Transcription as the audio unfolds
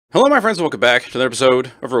Hello my friends, and welcome back to another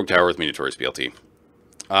episode of Rogue Tower with me, Notorious BLT.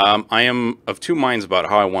 I am of two minds about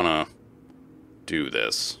how I want to do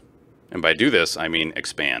this. And by do this, I mean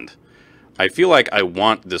expand. I feel like I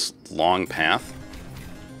want this long path.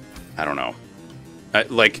 I don't know.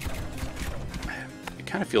 It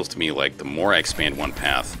kind of feels to me like the more I expand one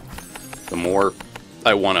path, the more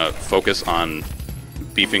I want to focus on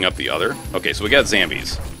beefing up the other. Okay, so we got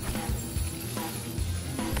zombies.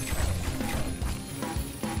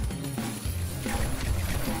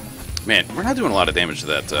 Man, we're not doing a lot of damage to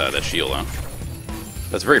that shield, huh?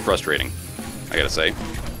 That's very frustrating, I gotta say.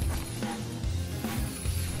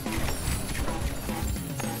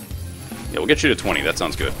 Yeah, we'll get you to 20. That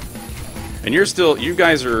sounds good. And you're still... You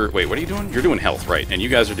guys are... Wait, what are you doing? You're doing health, right? And you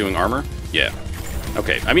guys are doing armor? Yeah.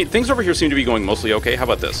 Okay. I mean, things over here seem to be going mostly okay. How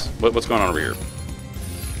about this? What's going on over here?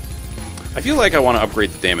 I feel like I want to upgrade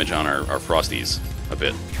the damage on our Frosties a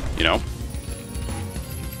bit, you know?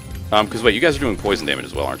 Because wait, you guys are doing poison damage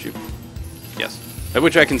as well, aren't you? Yes.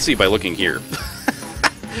 Which I can see by looking here.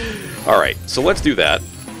 Alright, so let's do that.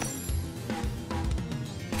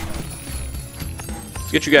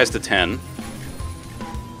 Let's get you guys to 10.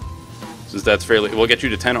 Since that's fairly... We'll get you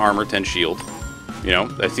to 10 armor, 10 shield. You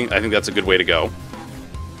know, I think that's a good way to go. What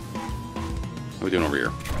are we doing over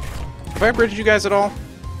here? Have I upgraded you guys at all?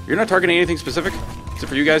 You're not targeting anything specific? Except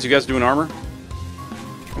for you guys? You guys doing armor?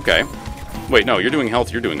 Okay. Wait, no, you're doing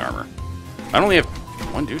health, you're doing armor. I only have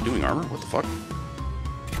one dude doing armor? What the fuck?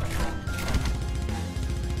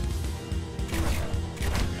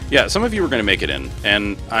 Yeah, some of you were going to make it in,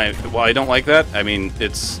 and while I don't like that, I mean, it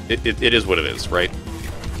is what it is, right?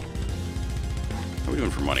 What are we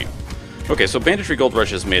doing for money? Okay, so Banditry Gold Rush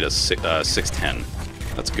has made us 610.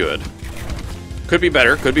 That's good. Could be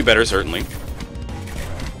better, certainly.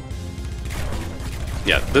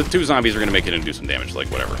 Yeah, the two zombies are going to make it and do some damage, like,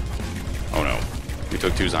 whatever. Oh no, we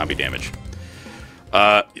took 2 zombie damage.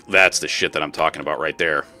 That's the shit that I'm talking about right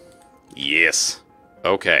there. Yes.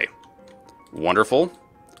 Okay. Wonderful.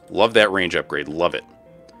 Love that range upgrade. Love it.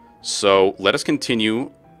 So, let us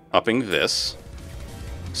continue upping this.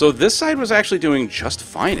 So, this side was actually doing just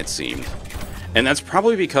fine, it seemed. And that's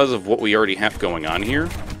probably because of what we already have going on here.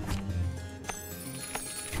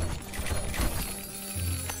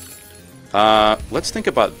 Let's think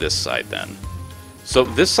about this side, then. So,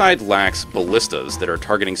 this side lacks ballistas that are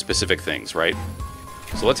targeting specific things, right?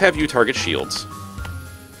 So, let's have you target shields.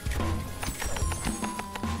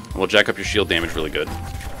 We'll jack up your shield damage really good.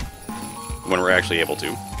 When we're actually able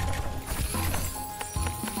to.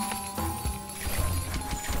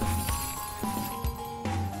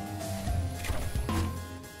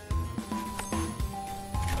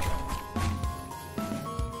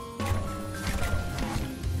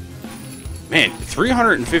 Man,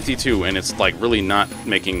 352, and it's, like, really not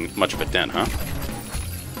making much of a dent, huh?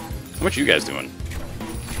 How much are you guys doing?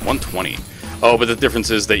 120. Oh, but the difference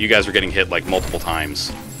is that you guys are getting hit, like, multiple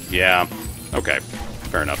times. Yeah. Okay.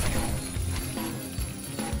 Fair enough.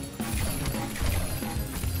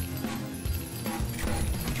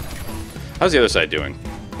 How's the other side doing?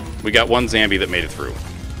 We got one zombie that made it through.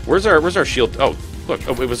 Where's our shield? Oh, look.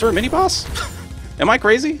 Oh, wait, was there a mini-boss? Am I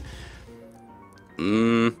crazy?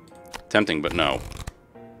 Tempting, but no.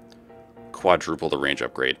 Quadruple the range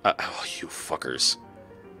upgrade. Oh, you fuckers.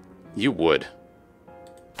 You would.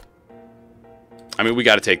 I mean, we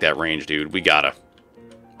gotta take that range, dude. We gotta.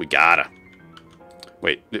 We gotta.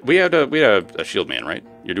 Wait, we had a shield man, right?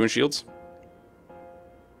 You're doing shields?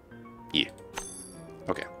 Yeah.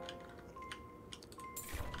 Okay.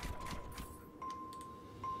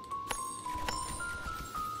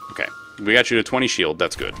 Okay. We got you to 20 shield.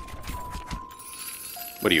 That's good.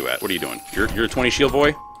 What are you at? What are you doing? You're a 20 shield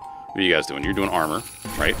boy? What are you guys doing? You're doing armor,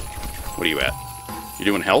 right? What are you at? You're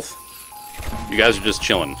doing health? You guys are just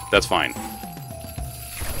chilling. That's fine.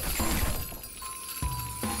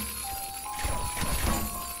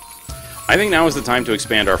 I think now is the time to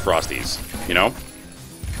expand our Frosties, you know?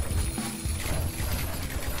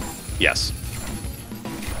 Yes.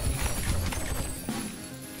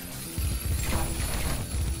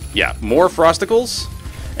 Yeah, more Frosticles,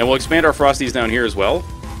 and we'll expand our Frosties down here as well.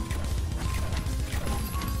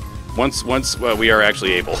 Once we are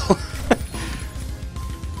actually able.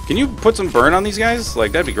 Can you put some burn on these guys?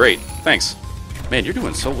 Like, that'd be great. Thanks. Man, you're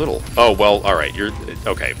doing so little. Oh, well, alright, you're...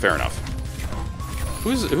 Okay, fair enough.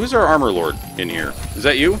 Who's our armor lord in here? Is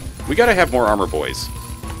that you? We gotta have more armor boys.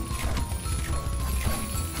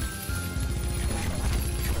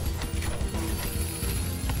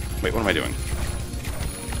 Wait, what am I doing?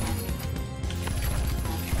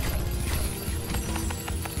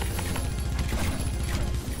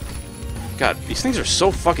 God, these things are so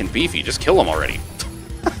fucking beefy. Just kill them already.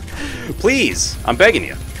 Please! I'm begging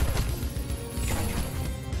you.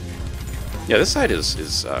 Yeah, this side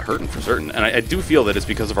is hurting for certain. And I do feel that it's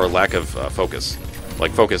because of our lack of focus.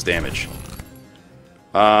 Like, focus damage.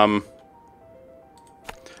 I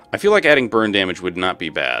feel like adding burn damage would not be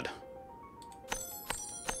bad.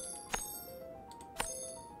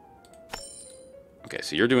 Okay,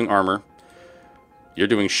 so you're doing armor. You're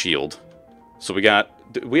doing shield. So we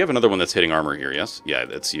have another one that's hitting armor here, yes? Yeah,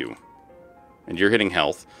 that's you. And you're hitting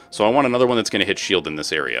health. So I want another one that's going to hit shield in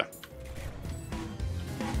this area.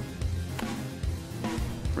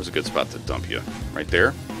 Where's a good spot to dump you? Right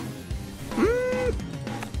there?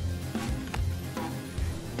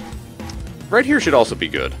 Right here should also be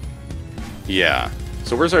good. Yeah.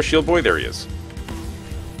 So where's our shield boy? There he is.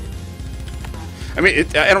 I mean,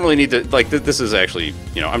 I don't really need to, like, this is actually,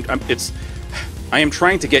 you know, I am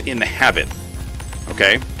trying to get in the habit,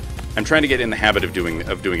 okay? I'm trying to get in the habit of doing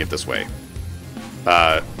it this way.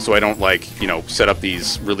 So I don't, like, you know, set up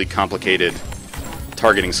these really complicated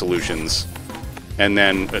targeting solutions, and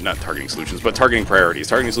then, not targeting solutions, but targeting priorities.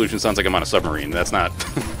 Targeting solutions sounds like I'm on a submarine. That's not,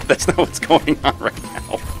 that's not what's going on right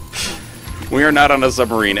now. We are not on a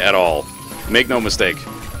submarine at all. Make no mistake.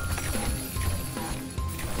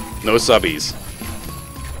 No subbies.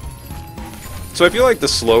 So I feel like the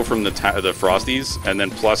slow from the Frosties, and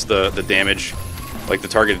then plus the damage, like the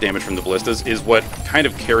targeted damage from the Ballistas, is what kind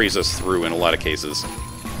of carries us through in a lot of cases.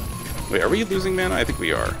 Wait, are we losing mana? I think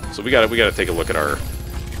we are. So we gotta take a look at our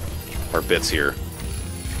bits here.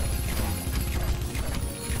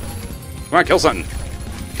 Come on, kill something.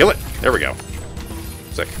 Kill it. There we go.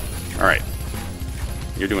 Sick. All right.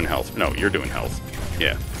 You're doing health. No, you're doing health.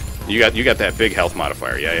 Yeah. You got that big health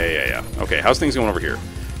modifier. Yeah. Okay, how's things going over here?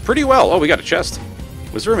 Pretty well. Oh, we got a chest.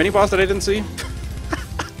 Was there a mini-boss that I didn't see?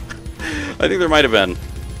 I think there might have been.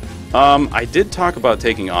 I did talk about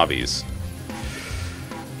taking obbies.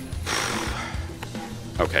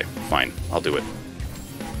 Okay, fine. I'll do it.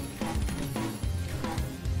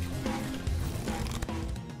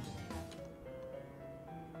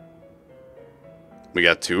 We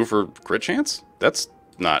got 2 for crit chance? That's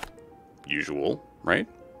not usual, right?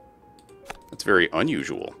 That's very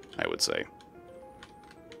unusual, I would say.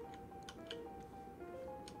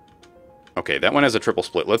 Okay, that one has a triple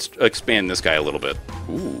split. Let's expand this guy a little bit.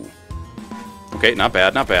 Ooh. Okay, not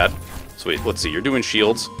bad, not bad. So wait, let's see. You're doing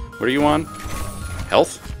shields. What are you on?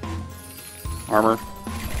 Health? Armor?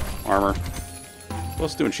 Armor? Who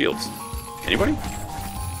else is doing shields? Anybody?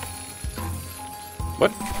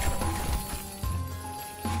 What?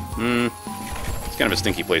 It's kind of a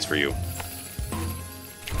stinky place for you.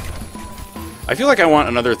 I feel like I want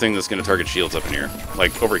another thing that's going to target shields up in here.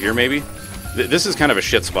 Like, over here, maybe? This is kind of a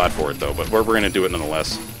shit spot for it, though, but we're going to do it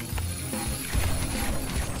nonetheless.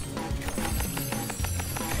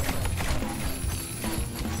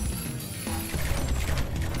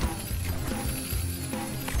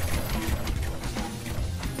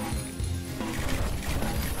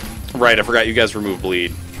 Right, I forgot you guys remove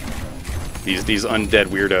bleed. These undead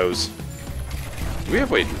weirdos. Do we have...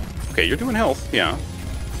 Wait. Okay, you're doing health. Yeah.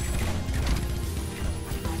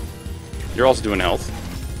 You're also doing health.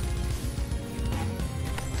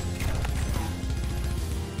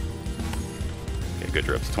 Okay, good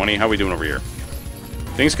drips. 20. How are we doing over here?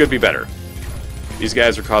 Things could be better. These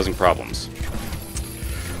guys are causing problems.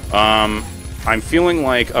 I'm feeling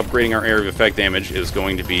like upgrading our area of effect damage is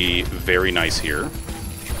going to be very nice here.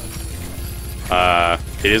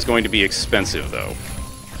 It is going to be expensive, though.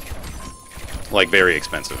 Like, very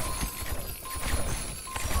expensive.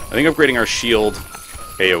 I think upgrading our shield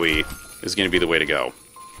AoE is going to be the way to go.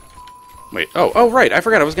 Wait, oh, right, I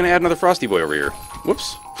forgot I was going to add another Frosty Boy over here.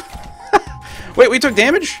 Whoops. Wait, we took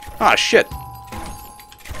damage? Ah, shit.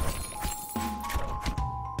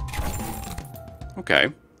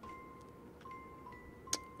 Okay.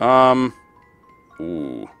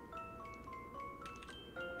 Ooh.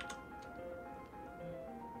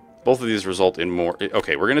 Both of these result in more...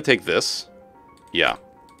 Okay, we're going to take this. Yeah.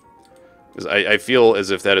 Because I feel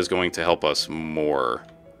as if that is going to help us more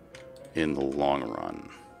in the long run.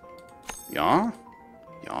 Yeah?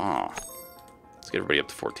 Yeah. Let's get everybody up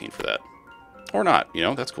to 14 for that. Or not, you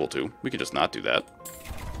know, that's cool too. We could just not do that.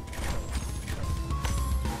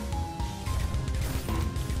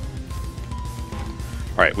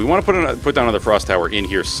 Alright, we want to put down another Frost Tower in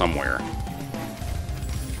here somewhere.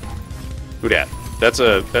 Who dat? That's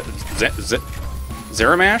a...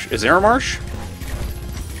 Zaramash? Is Zaramarsh?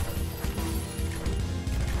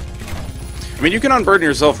 I mean, you can unburden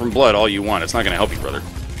yourself from blood all you want. It's not going to help you, brother.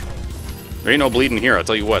 There ain't no bleeding here, I'll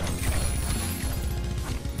tell you what.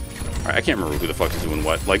 Alright, I can't remember who the fuck is doing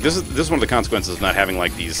what. Like, this is one of the consequences of not having,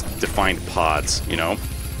 like, these defined pods, you know?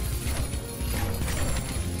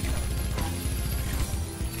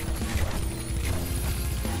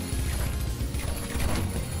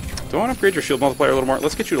 Do I want to upgrade your shield multiplier a little more?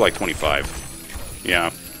 Let's get you to like 25. Yeah.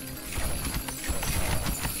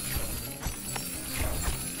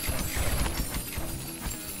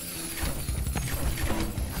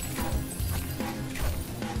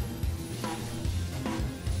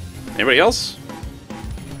 Anybody else?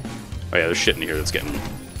 Oh yeah, there's shit in here that's getting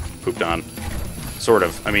pooped on. Sort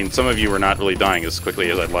of. I mean, some of you are not really dying as quickly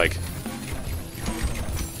as I'd like.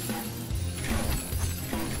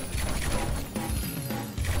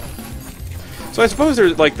 So I suppose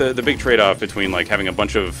there's like the big trade-off between like having a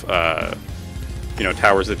bunch of you know,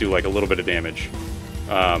 towers that do like a little bit of damage.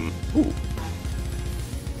 Ooh.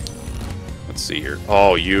 Let's see here.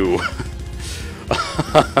 Oh, you.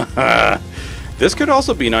 This could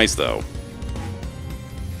also be nice though.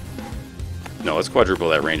 No, let's quadruple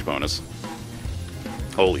that range bonus.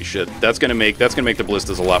 Holy shit. That's gonna make the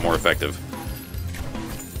ballistas a lot more effective.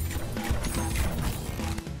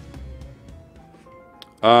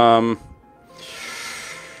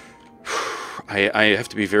 I have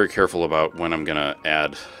to be very careful about when I'm gonna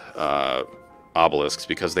add obelisks,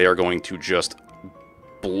 because they are going to just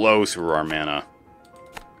blow through our mana.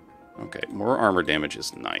 Okay, more armor damage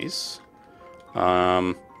is nice.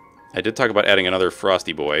 I did talk about adding another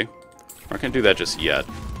Frosty Boy. We're not gonna do that just yet.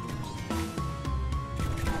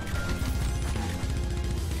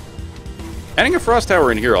 Adding a Frost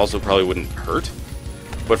Tower in here also probably wouldn't hurt.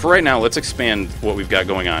 But for right now, let's expand what we've got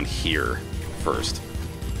going on here first.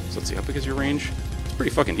 So let's see, how big is your range? It's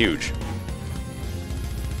pretty fucking huge.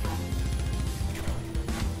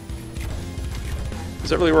 Is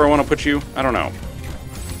that really where I want to put you? I don't know.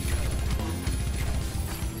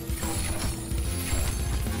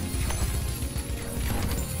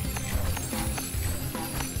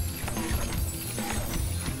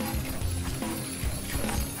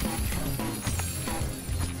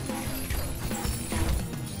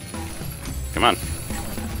 Come on.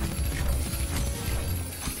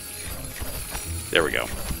 There we go.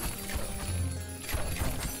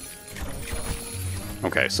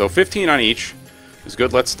 Okay, so 15 on each is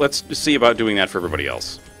good. Let's see about doing that for everybody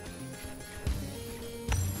else.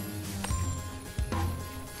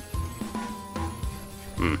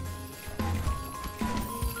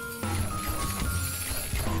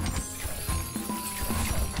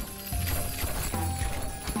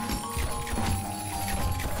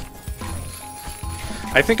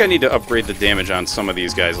 I think I need to upgrade the damage on some of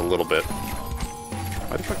these guys a little bit.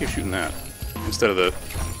 Why the fuck are you shooting that? Instead of the...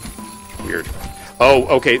 Weird. Oh,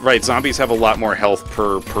 okay, right. Zombies have a lot more health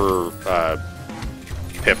per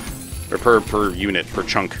pip. Or per unit, per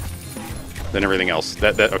chunk, than everything else.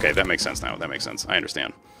 Okay, that makes sense now. That makes sense. I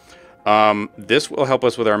understand. This will help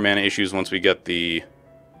us with our mana issues once we get the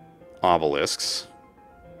obelisks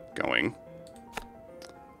going.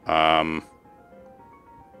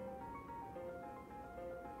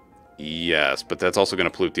 Yes, but that's also going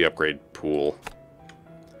to pollute the upgrade pool.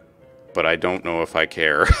 But I don't know if I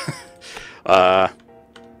care. I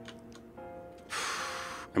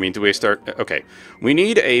mean, do we start... Okay. We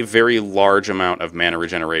need a very large amount of mana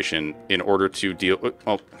regeneration in order to deal...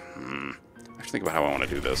 Well, I have to think about how I want to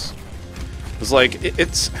do this. It's like,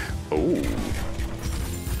 it's... Oh.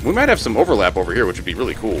 We might have some overlap over here, which would be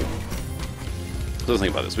really cool. So let's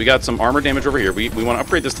think about this. We got some armor damage over here. We want to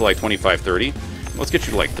upgrade this to like 25, 30. Let's get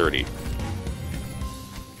you to like 30.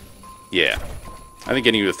 Yeah. I think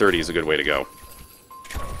getting you to 30 is a good way to go.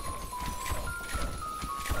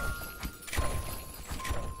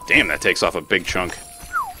 Damn, that takes off a big chunk.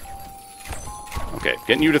 Okay,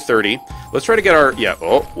 getting you to 30. Let's try to get our... Yeah,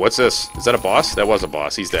 oh, what's this? Is that a boss? That was a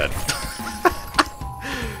boss. He's dead.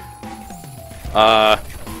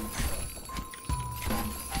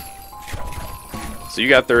 So you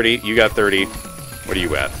got 30, you got 30. What are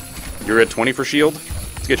you at? You're at 20 for shield?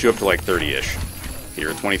 Let's get you up to like 30-ish.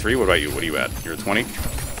 You're at 23. What about you? What are you at? You're at 20?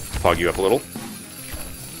 Fog you up a little.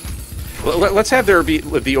 Let's have there be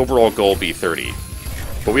the overall goal be 30.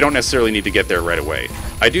 But we don't necessarily need to get there right away.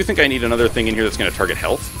 I do think I need another thing in here that's going to target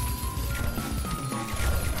health.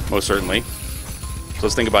 Most certainly. So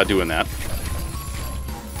let's think about doing that.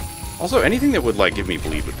 Also, anything that would like give me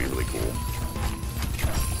bleed would be really cool.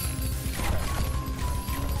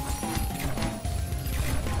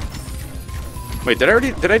 Wait, did I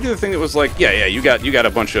do the thing that was like, yeah, you got a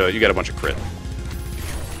bunch of crit.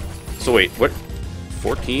 So wait, what?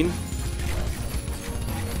 14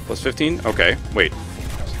 plus 15? Okay, wait.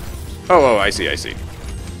 Oh, I see.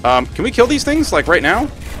 Can we kill these things like right now?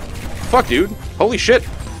 Fuck, dude. Holy shit.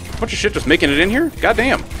 A bunch of shit just making it in here?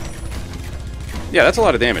 Goddamn. Yeah, that's a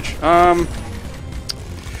lot of damage.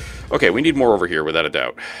 Okay, we need more over here without a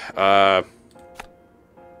doubt.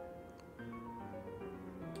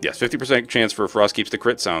 Yes, 50% chance for Frost Keeps to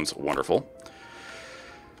crit sounds wonderful.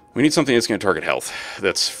 We need something that's going to target health.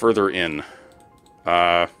 That's further in.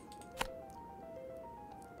 Yeah,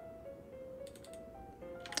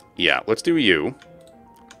 let's do you.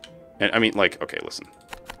 And I mean, like, okay, listen.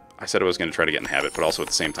 I said I was going to try to get in habit, but also at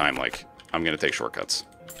the same time, like, I'm going to take shortcuts.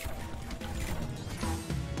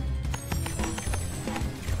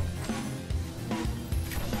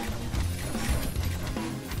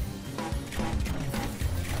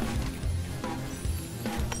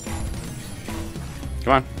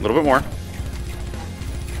 Come on, a little bit more.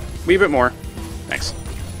 Wee bit more. Thanks.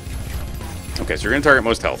 Okay, so you're going to target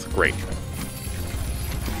most health. Great.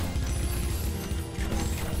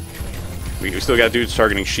 We still got dudes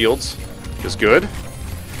targeting shields, which is good.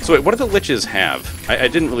 So wait, what do the liches have? I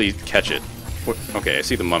didn't really catch it. Okay, I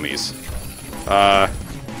see the mummies.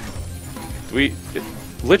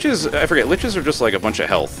 Liches, I forget, liches are just like a bunch of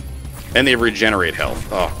health. And they regenerate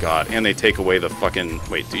health. Oh god, and they take away the fucking...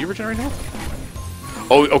 Wait, do you regenerate health?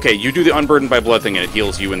 Oh, okay, you do the unburdened by blood thing and it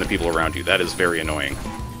heals you and the people around you. That is very annoying.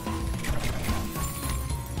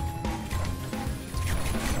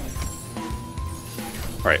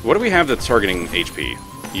 Alright, what do we have that's targeting HP?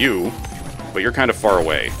 You, but you're kind of far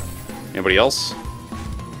away. Anybody else?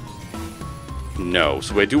 No,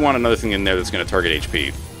 so I do want another thing in there that's going to target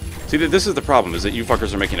HP. See, this is the problem, is that you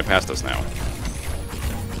fuckers are making it past us now.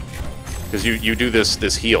 Because you do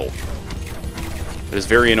this heal. It is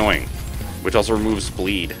very annoying. Which also removes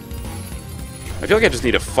bleed. I feel like I just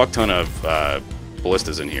need a fuck ton of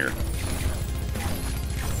ballistas in here.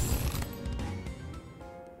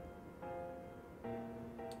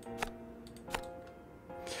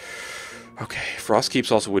 Okay, Frost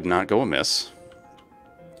Keeps also would not go amiss.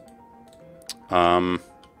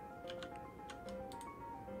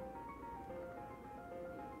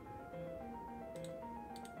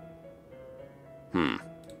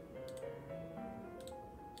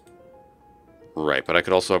 Right, but I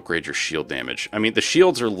could also upgrade your shield damage. I mean, the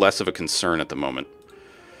shields are less of a concern at the moment.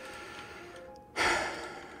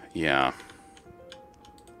 Yeah.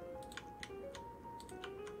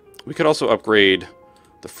 We could also upgrade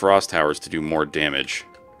the frost towers to do more damage.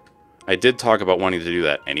 I did talk about wanting to do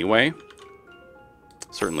that anyway.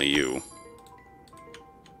 Certainly you.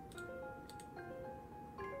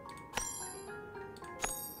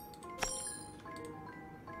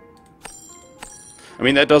 I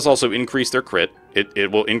mean, that does also increase their crit.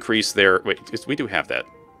 It will increase their... Wait, we do have that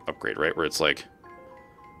upgrade, right? Where it's like...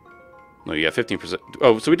 No, you have 15%...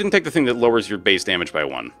 Oh, so we didn't take the thing that lowers your base damage by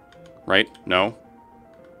 1. Right? No?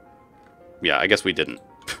 Yeah, I guess we didn't.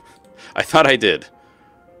 I thought I did.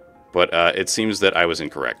 But it seems that I was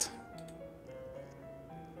incorrect.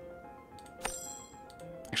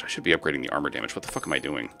 Actually, I should be upgrading the armor damage. What the fuck am I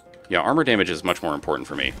doing? Yeah, armor damage is much more important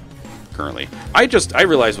for me. Currently, I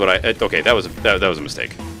realized what I... Okay, that was a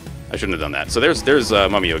mistake. I shouldn't have done that. So there's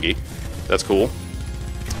Mummy Yogi. That's cool.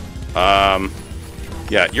 Yeah,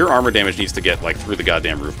 your armor damage needs to get, like, through the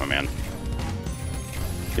goddamn roof, my man.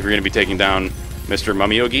 If you're going to be taking down Mr.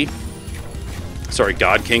 Mummy Yogi... Sorry,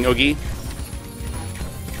 God King Yogi.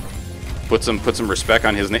 Put some respect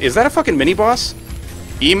on his name. Is that a fucking mini-boss?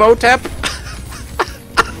 Emotep?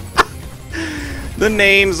 The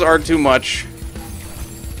names are too much.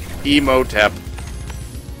 Emotep.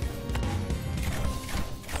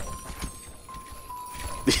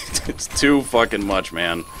 It's too fucking much,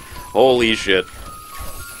 man. Holy shit.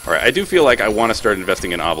 Alright, I do feel like I want to start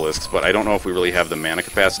investing in obelisks, but I don't know if we really have the mana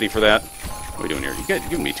capacity for that. What are we doing here? You're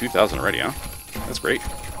giving me 2,000 already, huh? That's great.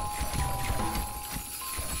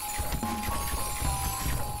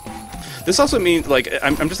 This also means, like,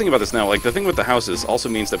 I'm just thinking about this now, like, the thing with the houses also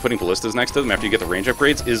means that putting ballistas next to them after you get the range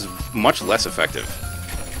upgrades is much less effective.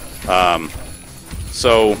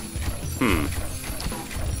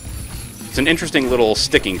 It's an interesting little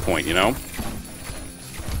sticking point, you know?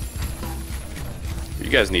 You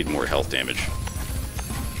guys need more health damage.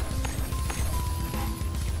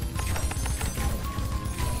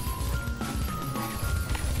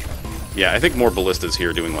 Yeah, I think more ballistas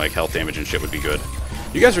here doing, like, health damage and shit would be good.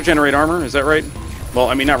 You guys regenerate armor, is that right? Well,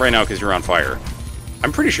 I mean, not right now because you're on fire.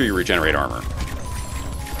 I'm pretty sure you regenerate armor.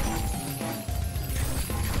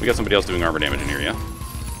 We got somebody else doing armor damage in here, yeah?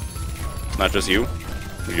 It's not just you?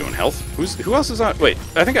 Are you doing health? Who else is on? Wait,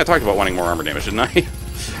 I think I talked about wanting more armor damage, didn't I?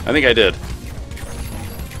 I think I did.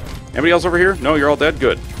 Anybody else over here? No, you're all dead?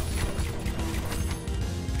 Good.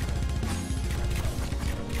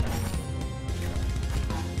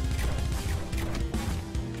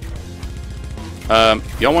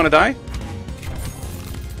 Y'all want to die?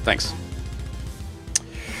 Thanks.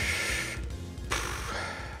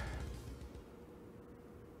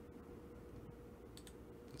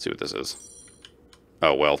 Let's see what this is.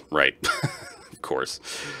 Oh, well, right. Of course.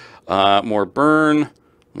 More burn.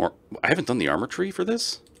 More. I haven't done the armor tree for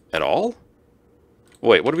this at all?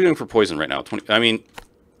 Wait, what are we doing for poison right now? 20. I mean,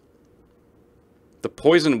 the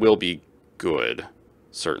poison will be good,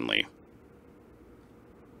 certainly.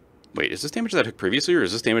 Wait, is this damage that I took previously, or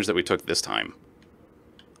is this damage that we took this time?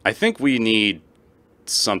 I think we need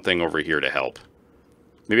something over here to help.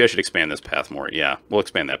 Maybe I should expand this path more. Yeah, we'll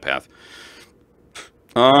expand that path.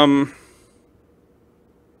 We'll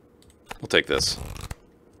take this.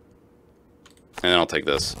 And then I'll take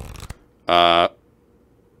this.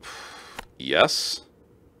 Yes?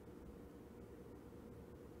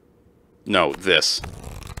 No, this.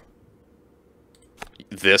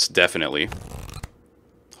 This, definitely.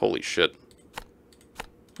 Holy shit.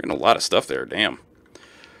 We're getting a lot of stuff there, damn.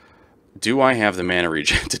 Do I have the mana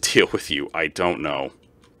regen to deal with you? I don't know.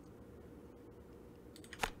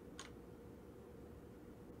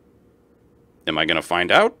 Am I going to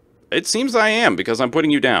find out? It seems I am, because I'm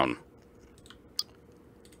putting you down.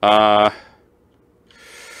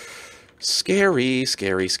 Scary,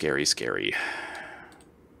 scary, scary, scary.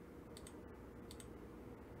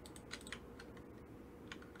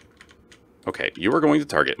 Okay, you are going to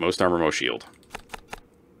target most armor, most shield.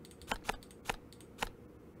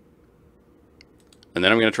 And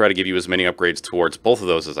then I'm going to try to give you as many upgrades towards both of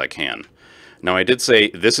those as I can. Now, I did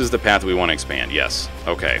say this is the path we want to expand. Yes.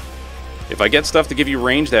 Okay. If I get stuff to give you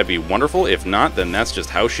range, that'd be wonderful. If not, then that's just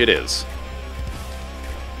how shit is.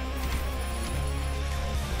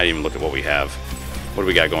 I didn't even look at what we have. What do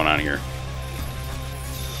we got going on here?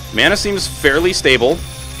 Mana seems fairly stable.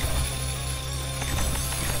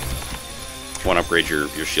 Want to upgrade your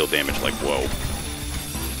shield damage like whoa.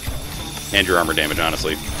 And your armor damage,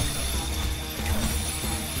 honestly.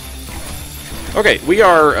 Okay, we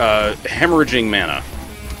are hemorrhaging mana.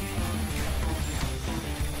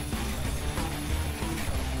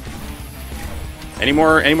 Any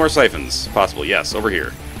more siphons? Possible, yes, over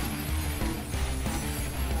here.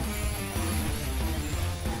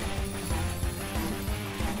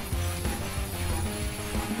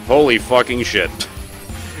 Holy fucking shit.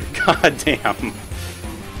 God damn.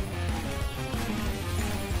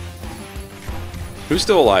 Who's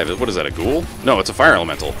still alive? What is that, a ghoul? No, it's a fire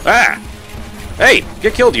elemental. Ah! Hey!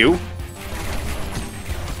 Get killed, you!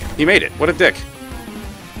 He made it. What a dick.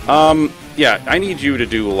 Yeah, I need you to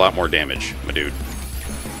do a lot more damage, my dude.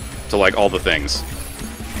 To, like, all the things.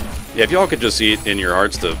 Yeah, if y'all could just see it in your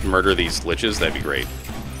hearts to murder these liches, that'd be great.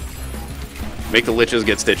 Make the liches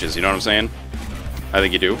get stitches, you know what I'm saying? I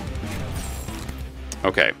think you do.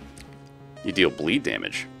 Okay. You deal bleed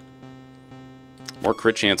damage. More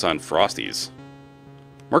crit chance on Frosties.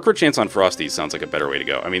 More crit chance on Frosties sounds like a better way to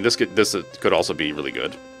go. I mean, this could also be really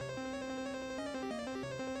good.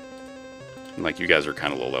 Like, you guys are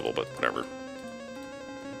kind of low level, but whatever.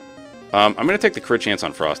 I'm going to take the crit chance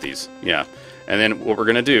on Frosties. Yeah. And then what we're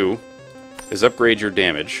going to do is upgrade your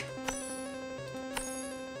damage.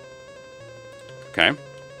 Okay.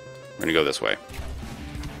 We're going to go this way.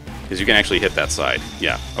 Because you can actually hit that side.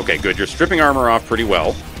 Yeah. Okay, good. You're stripping armor off pretty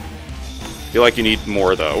well. Feel like you need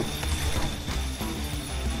more, though.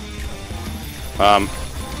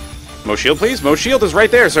 Mo shield, please? Mo shield is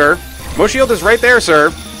right there, sir. Mo shield is right there,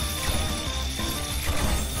 sir.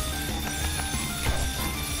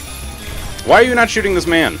 Why are you not shooting this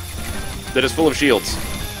man that is full of shields?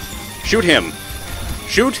 Shoot him.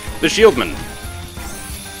 Shoot the shieldman.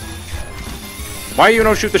 Why you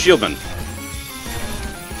don't shoot the shieldman?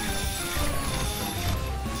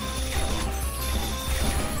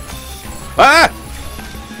 Ah!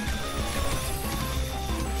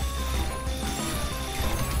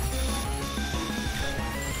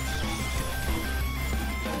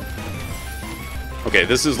 Okay,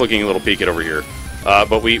 this is looking a little peaked over here.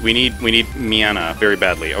 But we need mana very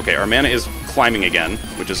badly. Okay, our mana is climbing again,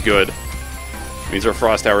 which is good. Means our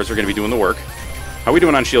frost towers are going to be doing the work. How are we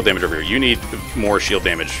doing on shield damage over here? You need more shield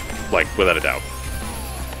damage, like, without a doubt.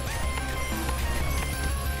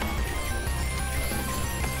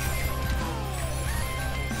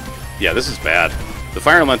 Yeah, this is bad. The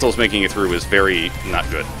fire elementals making it through is very not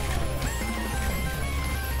good.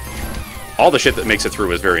 All the shit that makes it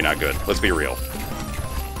through is very not good. Let's be real.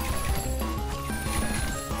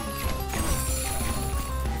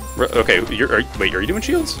 Okay, wait, are you doing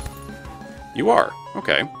shields? You are.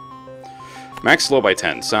 Okay. Max slow by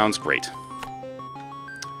 10. Sounds great.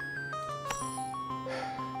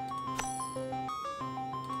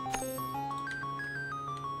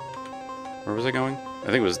 Where was I going? I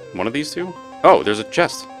think it was one of these two. Oh, there's a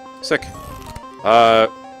chest. Sick.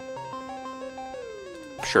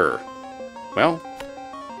 Sure. Well,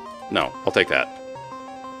 no, I'll take that.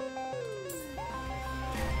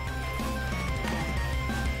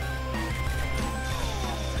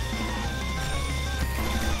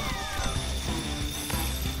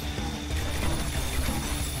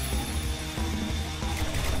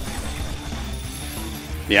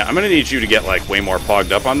 Yeah, I'm gonna need you to get, like, way more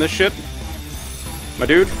pogged up on this shit, my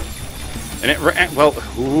dude. And well,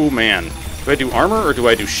 ooh, man. Do I do armor or do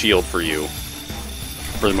I do shield for you?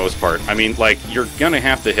 For the most part. I mean, like, you're gonna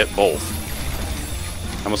have to hit both.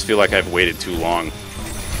 I almost feel like I've waited too long.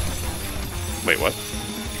 Wait, what?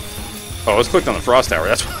 Oh, I was clicked on the frost tower.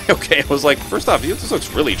 That's why. Okay, I was like, first off, this looks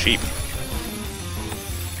really cheap.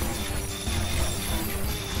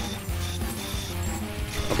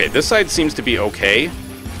 Okay, this side seems to be okay.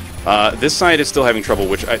 This side is still having trouble,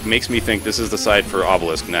 which makes me think this is the side for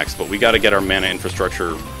Obelisk next, but we gotta get our mana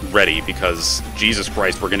infrastructure ready, because, Jesus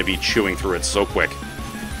Christ, we're gonna be chewing through it so quick.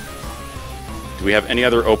 Do we have any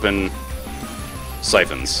other open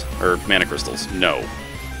siphons? Or mana crystals? No.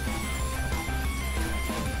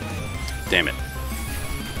 Damn it.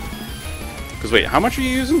 Because wait, how much are you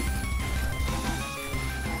using?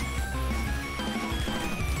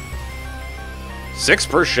 Six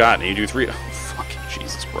per shot, and you do 3... Oh, fucking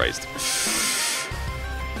Jesus Christ.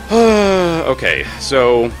 Okay,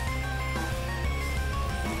 so...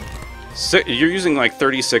 You're using like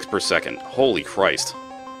 36 per second. Holy Christ.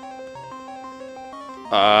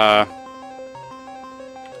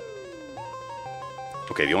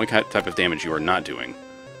 Okay, the only type of damage you are not doing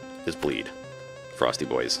is bleed. Frosty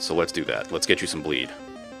boys. So let's do that. Let's get you some bleed.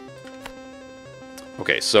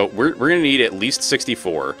 Okay, so we're going to need at least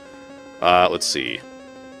 64. Let's see.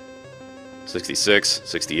 66,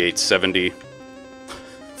 68, 70.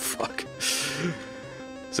 Fuck.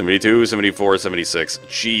 72, 74, 76.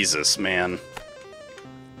 Jesus, man.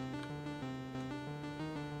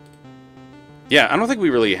 Yeah, I don't think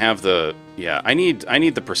we really have the... Yeah, I need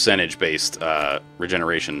the percentage-based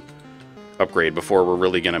regeneration upgrade before we're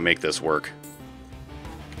really going to make this work.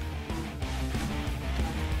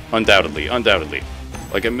 Undoubtedly, undoubtedly.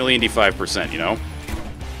 Like 1,000,005%, you know?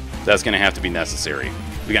 That's going to have to be necessary.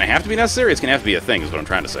 Is it going to have to be necessary? It's going to have to be a thing, is what I'm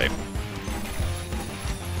trying to say.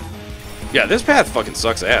 Yeah, this path fucking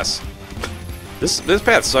sucks ass. This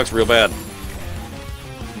path sucks real bad.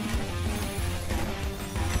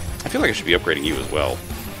 I feel like I should be upgrading you as well.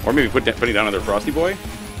 Or maybe putting down another Frosty Boy.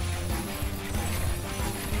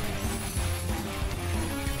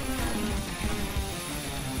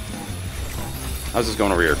 How's this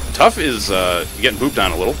going over here? Tough is getting pooped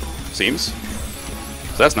on a little, seems.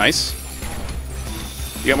 So that's nice.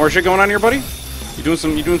 You got more shit going on here, buddy? You doing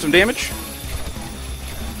some damage?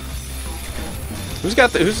 Who's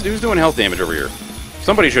doing health damage over here?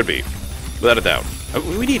 Somebody should be, without a doubt.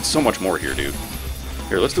 We need so much more here, dude.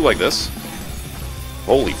 Here, let's do like this.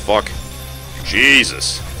 Holy fuck.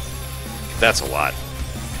 Jesus. That's a lot.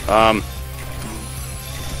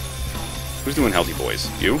 Who's doing healthy boys?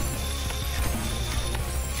 You?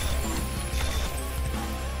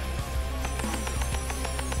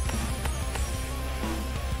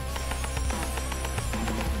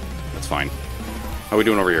 That's fine. How are we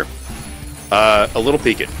doing over here? A little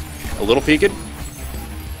peaked. A little peaked?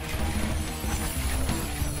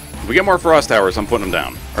 If we get more frost towers, I'm putting them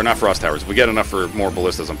down. Or not frost towers. If we get enough for more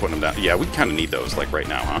ballistas, I'm putting them down. Yeah, we kind of need those, like, right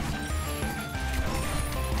now, huh?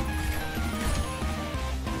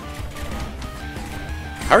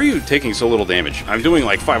 How are you taking so little damage? I'm doing,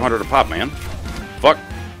 like, 500 a pop, man. Fuck.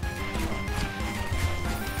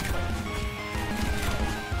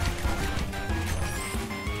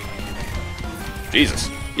 Jesus.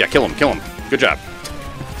 Yeah, kill him, kill him. Good job.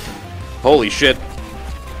 Holy shit.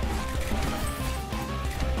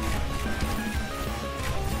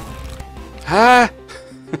 Ha!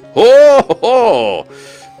 Oh!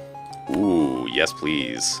 Ooh, yes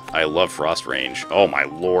please. I love Frost Range. Oh my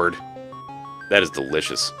lord. That is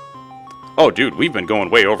delicious. Oh dude, we've been going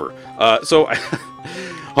way over. So,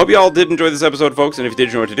 hope you all did enjoy this episode, folks, and if you did,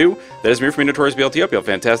 you know what to do. That is me from me, Notorious BLT. Hope you have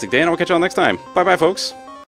a fantastic day, and I will catch you all next time. Bye-bye, folks.